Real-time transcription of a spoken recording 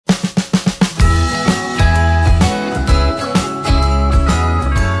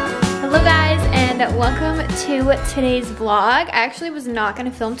welcome to today's vlog. I actually was not gonna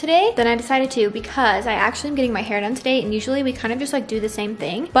film today, then I decided to because I actually am getting my hair done today, and usually we kind of just like do the same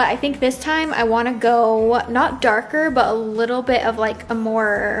thing. But I think this time I wanna go not darker, but a little bit of like a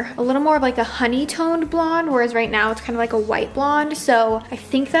little more of like a honey toned blonde, whereas right now it's kind of like a white blonde. So I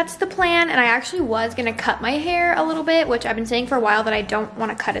think that's the plan, and I actually was gonna cut my hair a little bit, which I've been saying for a while that I don't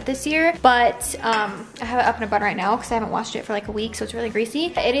wanna cut it this year, but I have it up in a bun right now because I haven't washed it for like a week, so it's really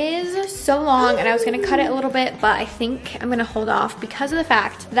greasy. It is so long, and I was gonna cut it a little bit, but I think I'm gonna hold off because of the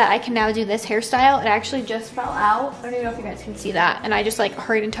fact that I can now do this hairstyle. It actually just fell out. I don't even know if you guys can see that, and I just like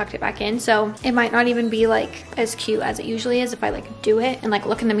hurried and tucked it back in, so it might not even be like as cute as it usually is if I like do it and like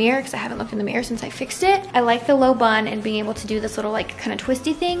look in the mirror, because I haven't looked in the mirror since I fixed it. I like the low bun and being able to do this little like kind of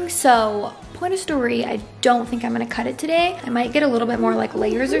twisty thing. So point of story, I don't think I'm gonna cut it today. I might get a little bit more like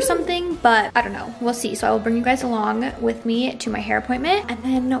layers or something, but I don't know, we'll see. So I will bring you guys along with me to my hair appointment. And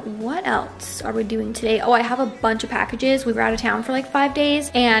then what else are we doing today? Oh, I have a bunch of packages. We were out of town for like 5 days,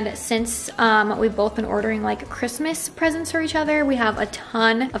 and since we've both been ordering like Christmas presents for each other, we have a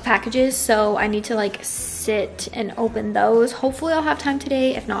ton of packages, so I need to like sit and open those. Hopefully I'll have time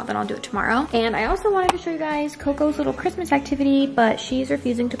today. If not, then I'll do it tomorrow. And I also wanted to show you guys Coco's little Christmas activity, but she's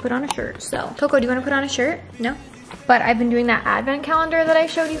refusing to put on a shirt. So Coco, do you want to put on a shirt? No? But I've been doing that advent calendar that I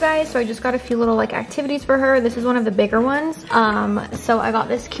showed you guys, so I just got a few little like activities for her. This is one of the bigger ones. So I got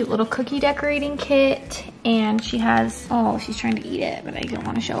this cute little cookie decorating kit, and she has, oh, she's trying to eat it, but I don't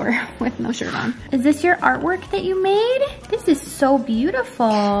want to show her with no shirt on. Is this your artwork that you made? This is so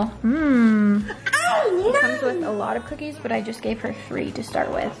beautiful. It comes with a lot of cookies, but I just gave her 3 to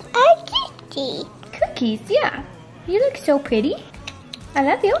start with. Cookies, yeah. You look so pretty. I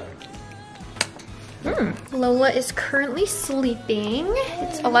love you. Lola is currently sleeping.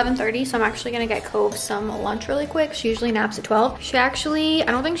 It's 11:30, so I'm actually gonna get Cove some lunch really quick. She usually naps at 12. She actually, I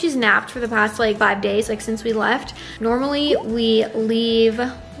don't think she's napped for the past like 5 days, like since we left. Normally we leave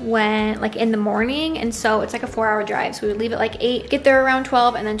when like in the morning, and so it's like a 4-hour drive, so we would leave at like 8, get there around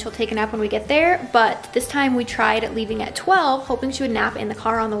 12, and then she'll take a nap when we get there. But this time we tried leaving at 12, hoping she would nap in the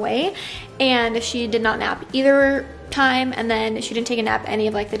car on the way, and she did not nap either time, and then she didn't take a nap any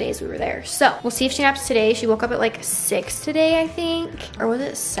of like the days we were there. So we'll see if she naps today. She woke up at like 6 today, I think, or was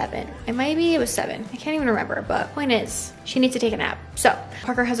it 7? It was 7. I can't even remember, but point is she needs to take a nap. So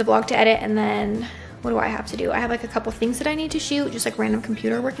Parker has a vlog to edit, and then what do I have to do? I have like a couple things that I need to shoot, just like random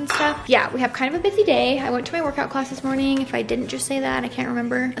computer work and stuff. Yeah, we have kind of a busy day. I went to my workout class this morning. If I didn't just say that, I can't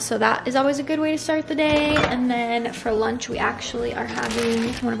remember. So that is always a good way to start the day. And then for lunch, we actually are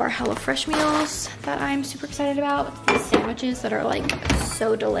having one of our HelloFresh meals that I'm super excited about. These sandwiches that are like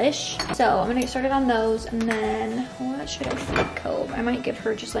so delish. So I'm gonna get started on those, and then what should I feed Cove? I might give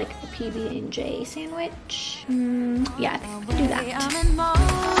her just like a PB&J sandwich. Yeah, I think I'm gonna do that.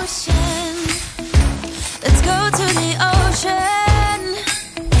 Let's go to the ocean.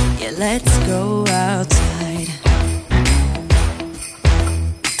 Yeah, let's go outside.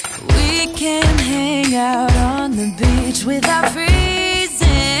 We can hang out on the beach without freezing.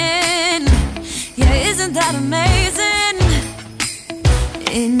 Yeah, isn't that amazing?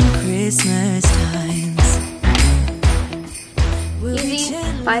 In Christmas times. Easy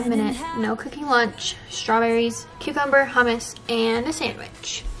 5-minute, no cooking lunch, strawberries, cucumber, hummus, and a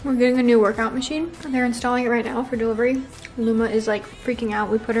sandwich. We're getting a new workout machine. They're installing it right now for delivery. Luma is like freaking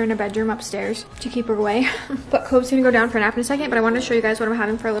out. We put her in a bedroom upstairs to keep her away. But Cove's gonna go down for a nap in a second, but I wanted to show you guys what I'm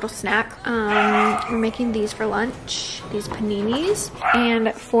having for a little snack. We're making these for lunch, these paninis.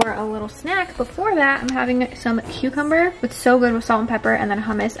 And for a little snack before that, I'm having some cucumber. It's so good with salt and pepper, and then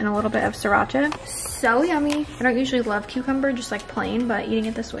hummus and a little bit of sriracha. So yummy. I don't usually love cucumber, just like plain, but eating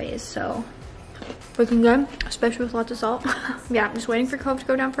it this way is so looking good, especially with lots of salt. Yeah, I'm just waiting for Cove to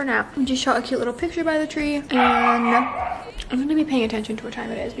go down for a nap. I just shot a cute little picture by the tree, and I'm gonna be paying attention to what time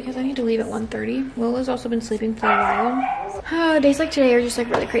it is because I need to leave at 1:30. Lola's also been sleeping for a while. Days like today are just like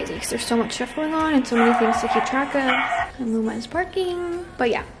really crazy because there's so much stuff going on and so many things to keep track of. And Luma is barking, but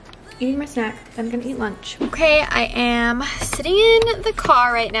yeah. Eating my snack, then I'm gonna eat lunch. Okay, I am sitting in the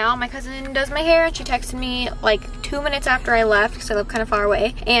car right now. My cousin does my hair, and she texted me like 2 minutes after I left because I live kind of far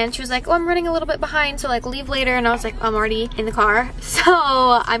away, and she was like, oh, I'm running a little bit behind, so like leave later. And I was like, I'm already in the car, so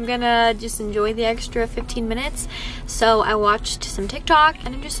I'm gonna just enjoy the extra 15 minutes. So I watched some TikTok,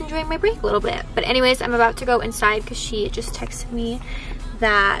 and I'm just enjoying my break a little bit. But anyways, I'm about to go inside because she just texted me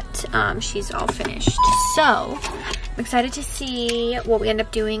that she's all finished. So I'm excited to see what we end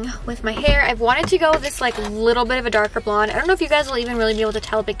up doing with my hair. I've wanted to go this like little bit of a darker blonde. I don't know if you guys will even really be able to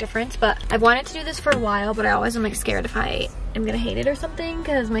tell a big difference, but I've wanted to do this for a while, but I always am like scared if I am gonna hate it or something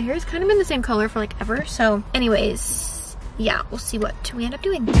because my hair has kind of been the same color for like ever. So anyways, yeah, we'll see what we end up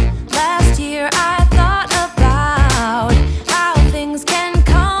doing. Last year I thought about how things can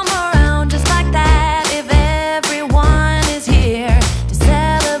come around just like that if everyone is here to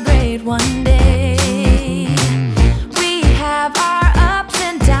celebrate one day. We have our ups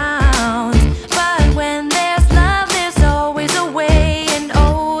and downs, but when there's love there's always a way. And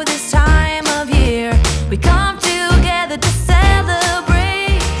oh, this time of year we come together to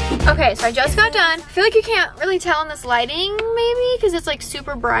celebrate. Okay, so I just got done. I feel like you can't really tell in this lighting maybe because it's like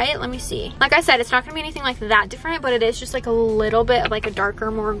super bright. Let me see. Like I said, it's not gonna be anything like that different, but it is just like a little bit of like a darker,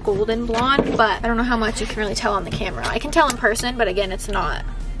 more golden blonde. But I don't know how much you can really tell on the camera. I can tell in person, but again, it's not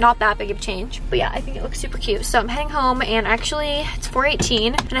that big of a change. But yeah, I think it looks super cute. So I'm heading home, and actually it's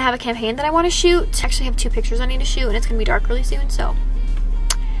 4:18 and I have a campaign that I want to shoot. I actually have 2 pictures I need to shoot, and it's gonna be dark really soon, so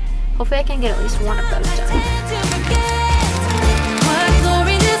hopefully I can get at least one of those done.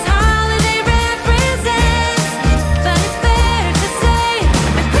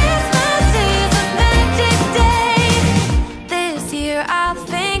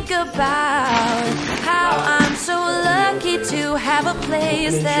 Have a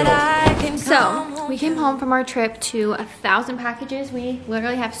place that I can come. So we came home from our trip to 1,000 packages. We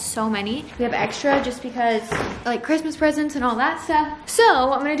literally have so many. We have extra just because like Christmas presents and all that stuff.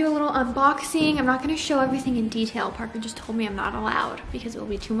 So I'm gonna do a little unboxing. I'm not gonna show everything in detail. Parker just told me I'm not allowed because it will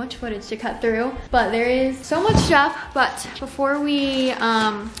be too much footage to cut through. But there is so much stuff. But before we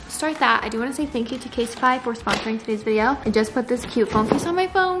start that, I do want to say thank you to Casetify for sponsoring today's video. I just put this cute phone case on my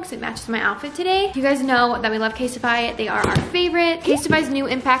phone because it matches my outfit today. You guys know that we love Casetify. They are our favorite. Casetify's new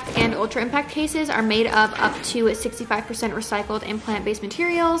Impact and Ultra Impact cases are made of up to 65% recycled and plant-based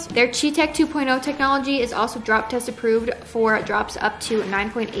materials. Their Chi-Tech 2.0 technology is also drop test approved for drops up to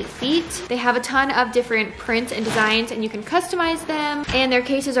 9.8 feet. They have a ton of different prints and designs, and you can customize them. And their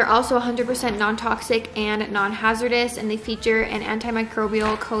cases are also 100% non-toxic and non-hazardous, and they feature an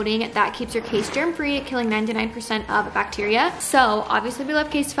antimicrobial coating that keeps your case germ-free, killing 99% of bacteria. So obviously we love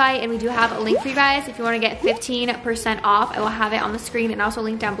Casetify, and we do have a link for you guys if you want to get 15% off. I will have it on the screen and also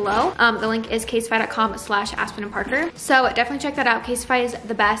link down below. The link is casetify.com/Aspyn and Parker. So definitely check that out. Casetify is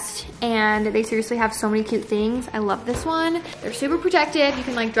the best, and they seriously have so many cute things. I love this one. They're super protective. You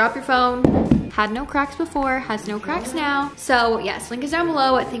can like drop your phone. Had no cracks before, has no cracks now. So yes, link is down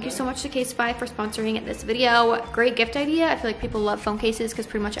below. Thank you so much to Casetify for sponsoring this video. Great gift idea. I feel like people love phone cases because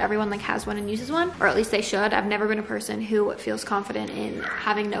pretty much everyone like has one and uses one, or at least they should. I've never been a person who feels confident in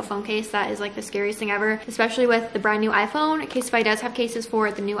having no phone case. That is like the scariest thing ever, especially with the brand new iPhone. Casetify does have cases for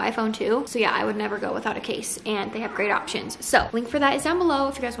the new iPhone too. So yeah, I would never go without a case, and they have great options. So link for that is down below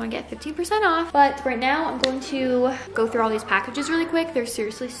if you guys want to get 15% off. But right now I'm going to go through all these packages really quick. There's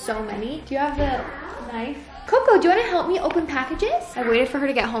seriously so many. Do you have the knife? Coco, do you want to help me open packages? I waited for her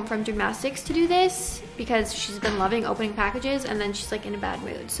to get home from gymnastics to do this because she's been loving opening packages, and then she's like in a bad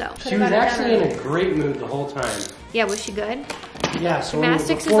mood. So she was actually in a great mood the whole time. Yeah, was she good? Yeah, so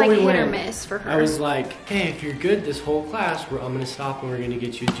gymnastics is like hit or miss for her. I was like, hey, if you're good this whole class, I'm gonna stop and we're gonna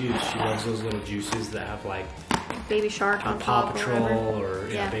get you a juice. She loves those little juices that have like Baby Shark on Paw top Patrol or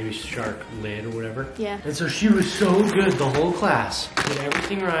Baby Shark lid or whatever. Yeah. And so she was so good the whole class. Did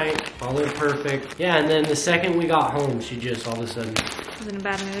everything right, followed it perfect. Yeah, and then the second we got home, she just all of a sudden was in a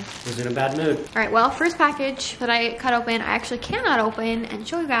bad mood. Was in a bad mood. All right, well, first package that I cut open, I actually cannot open and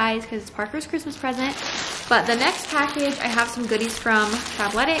show you guys because it's Parker's Christmas present. But the next package, I have some goodies from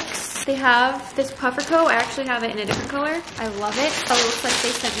Fabletics. They have this puffer coat. I actually have it in a different color. I love it. So it looks like they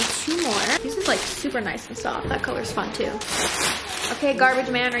sent me 2 more. This is like super nice and soft. That color's fun too. Okay, garbage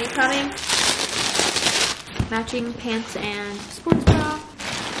man, are you coming? Matching pants and sports bra.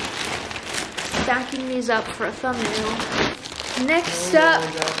 Stacking these up for a thumbnail. Next up,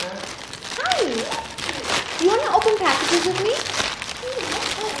 hi. You want to open packages with me?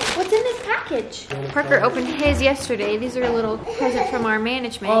 What's in this package? Parker opened his yesterday. These are a little present from our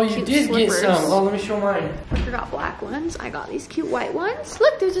management. Oh, you did slippers. get some. Oh, let me show mine. Parker got black ones. I got these cute white ones.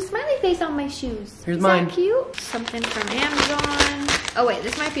 Look, there's a smiley face on my shoes. Here's mine. Is that cute? Something from Amazon. Oh wait,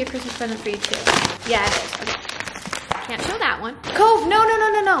 this might be a Christmas present for you too. Yeah, it is. Okay. Can't show that one. Cove, no.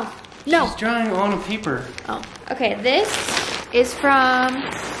 No. She's drawing on a paper. Oh, okay. This is from,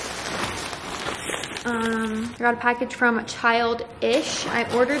 I got a package from Childish.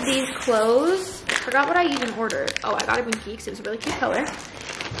 I ordered these clothes. I forgot what I even ordered. Oh, I got a Binky because it was a really cute color.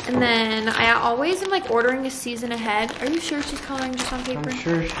 And then I always am like ordering a season ahead. Are you sure she's coloring just on paper? I'm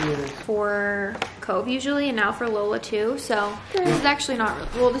sure she is. For Cove usually, and now for Lola too. So this is actually not,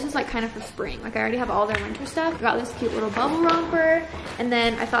 well, this is like kind of for spring. Like I already have all their winter stuff. I got this cute little bubble romper. And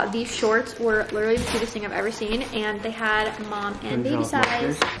then I thought these shorts were literally the cutest thing I've ever seen. And they had mom and baby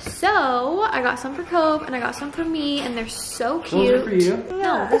size. So I got some for Cove and I got some for me, and they're so cute. Those are for you?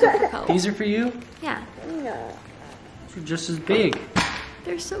 No, these are for Cove. These are for you? Yeah. They're just as big.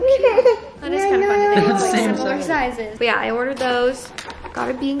 They're so cute. That is kind of funny. They look like Same similar size. sizes. But yeah, I ordered those.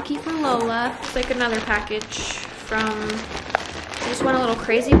 Got a binky for Lola. It's like another package from, I just went a little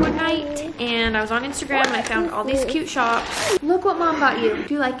crazy one night and I was on Instagram and I found all these cute shops. Look what mom got you.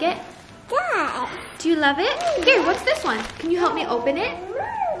 Do you like it? Yeah. Do you love it? Here, what's this one? Can you help me open it?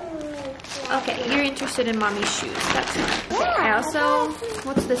 Okay, you're interested in mommy's shoes. That's fine. I also,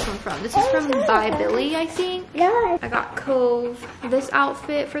 what's this one from? This is from By Billy, I think. Yeah. I got Cove this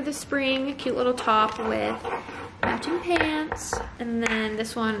outfit for the spring, cute little top with matching pants, and then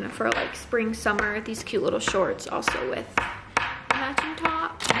this one for like spring, summer, these cute little shorts also with matching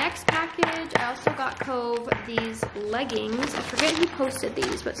top. Next package, I also got Cove these leggings. I forget who posted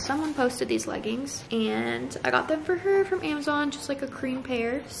these, but someone posted these leggings, and I got them for her from Amazon, just like a cream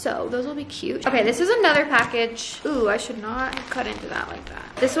pair. So those will be cute. Okay, this is another package. Ooh, I should not have cut into that like that.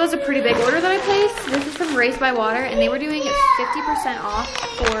 This was a pretty big order that I placed. This is from Raised by Water, and they were doing 50% off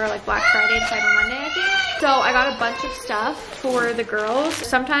for like Black Friday and Cyber Monday, I think. So I got a bunch of stuff for the girls.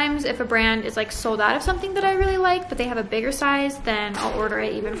 Sometimes if a brand is like sold out of something that I really like, but they have a bigger size, then I'll order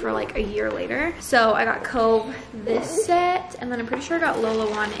it even for like a year later. So I got Cove this set, and then I'm pretty sure I got Lola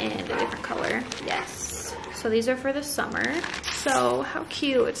one in a different color. Yes. So these are for the summer. So how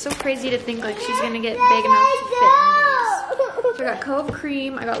cute. It's so crazy to think like she's gonna get big enough to fit in these. So I got Cove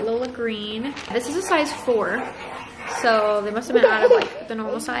cream, I got Lola green. This is a size 4. So they must have been out of like the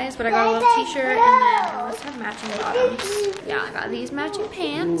normal size, but I got a little t-shirt, and then I must have matching bottoms. Yeah, I got these matching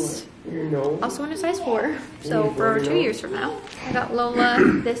pants. Also in a size 4, so for 2 years from now. I got Lola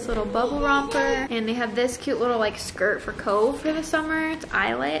this little bubble romper, and they have this cute little like skirt for Cove for the summer. It's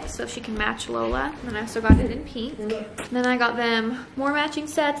eyelet, so she can match Lola. And then I also got it in pink. Then I got them more matching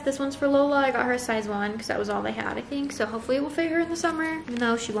sets. This one's for Lola. I got her a size 1 because that was all they had, I think. So hopefully it will fit her in the summer, even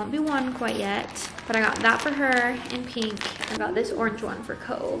though she won't be 1 quite yet. But I got that for her in pink. I got this orange one for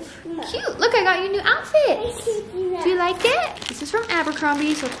Cove. Cute! Look, I got you a new outfit. Do you like it? This is from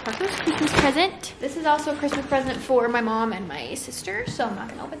Abercrombie, so it's Parker's Christmas present. This is also a Christmas present for my mom and my sister, so I'm not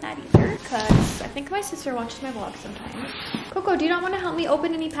gonna open that either because I think my sister watches my vlog sometimes. Coco, do you not want to help me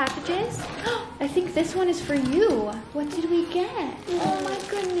open any packages? I think this one is for you. What did we get? Oh my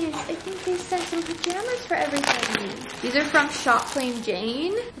goodness, I think they sent some pajamas for everybody. These are from Shop Plain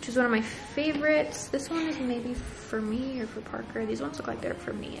Jane, which is one of my favorites. This one is maybe for me or for Parker. These ones look like they're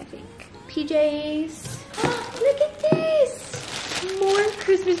for me, I think. PJs. Look at this! More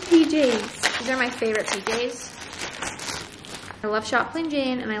Christmas PJs. These are my favorite PJs. I love Shop Plain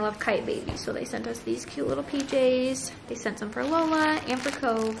Jane and I love Kite Baby. So they sent us these cute little PJs. They sent some for Lola and for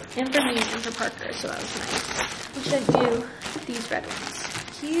Cove and for me and for Parker. So that was nice. We should do these red ones.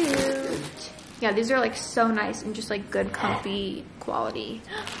 Cute. Yeah, these are like so nice and just like good comfy quality.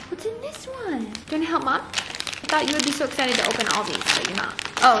 What's in this one? Do you want to help mom? I thought you would be so excited to open all these, but you're not.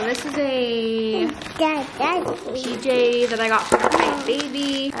 Oh, this is a PJ that I got from Kite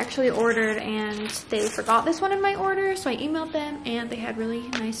Baby. I actually ordered and they forgot this one in my order, so I emailed them and they had really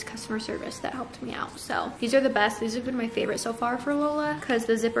nice customer service that helped me out. So these are the best. These have been my favorite so far for Lola because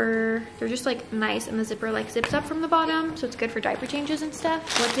the zipper, they're just like nice, and the zipper like zips up from the bottom, so it's good for diaper changes and stuff.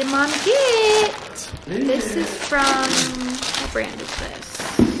 What did mom get? This is from, what brand is this?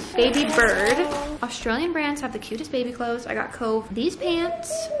 Baby Bird. Australian brands have the cutest baby clothes. I got Cove these pants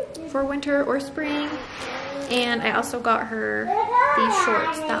for winter or spring. And I also got her these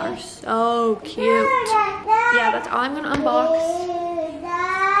shorts that are so cute. Yeah, that's all I'm gonna unbox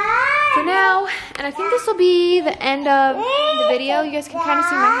for now. And I think this will be the end of the video. You guys can kind of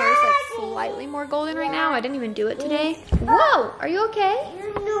see my hair is like slightly more golden right now. I didn't even do it today. Whoa, are you okay?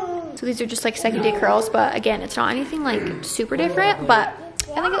 So these are just like second day curls, but again, it's not anything like super different, but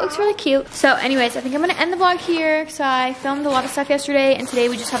I think it looks really cute. So anyways, I think I'm gonna end the vlog here because I filmed a lot of stuff yesterday, and today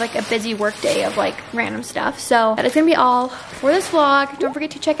we just have like a busy work day of like random stuff. So that is gonna be all for this vlog. Don't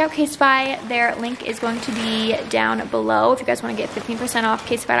forget to check out Casetify. Their link is going to be down below if you guys want to get 15% off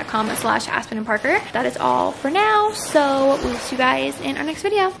casetify.com/Aspyn and Parker. That is all for now. So we'll see you guys in our next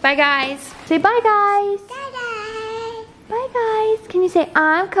video. Bye guys. Say bye guys. Bye. Bye guys. Can you say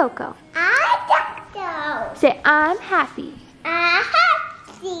I'm Coco? I'm Coco. Say I'm happy. I'm happy.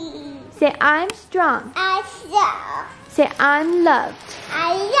 Say I'm strong. I'm strong. Say, I'm loved.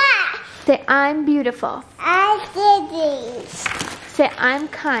 I love. Say, I'm beautiful. I did this. Say, I'm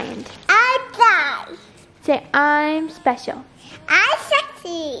kind. I die. Say, I'm special. I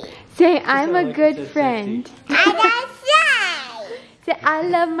sexy. Say, I'm a like good you said friend. I got shy. Say, I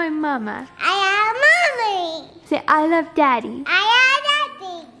love my mama. I am mommy. Say, I love daddy. I am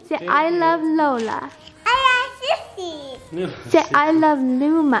daddy. Say, I love Lola. I am sissy. Say, I love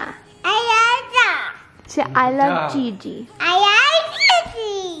Luma. I am dog. Say, I love Dog. Gigi. I am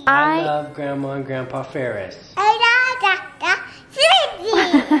sissy. I love Grandma and Grandpa Ferris. I am Dr.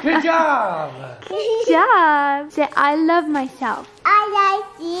 Sissy. Good job! Good job. Say, I love myself. I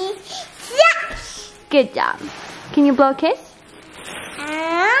like this. Yes. Good job. Can you blow a kiss?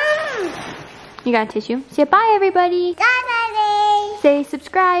 Um. You got a tissue. Say bye, everybody. Daddy. Say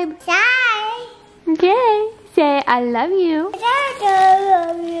subscribe. Bye. Okay. Say I love you.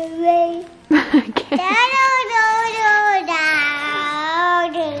 Okay.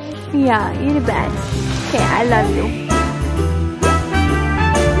 Yeah, you're the best. Okay, I love you.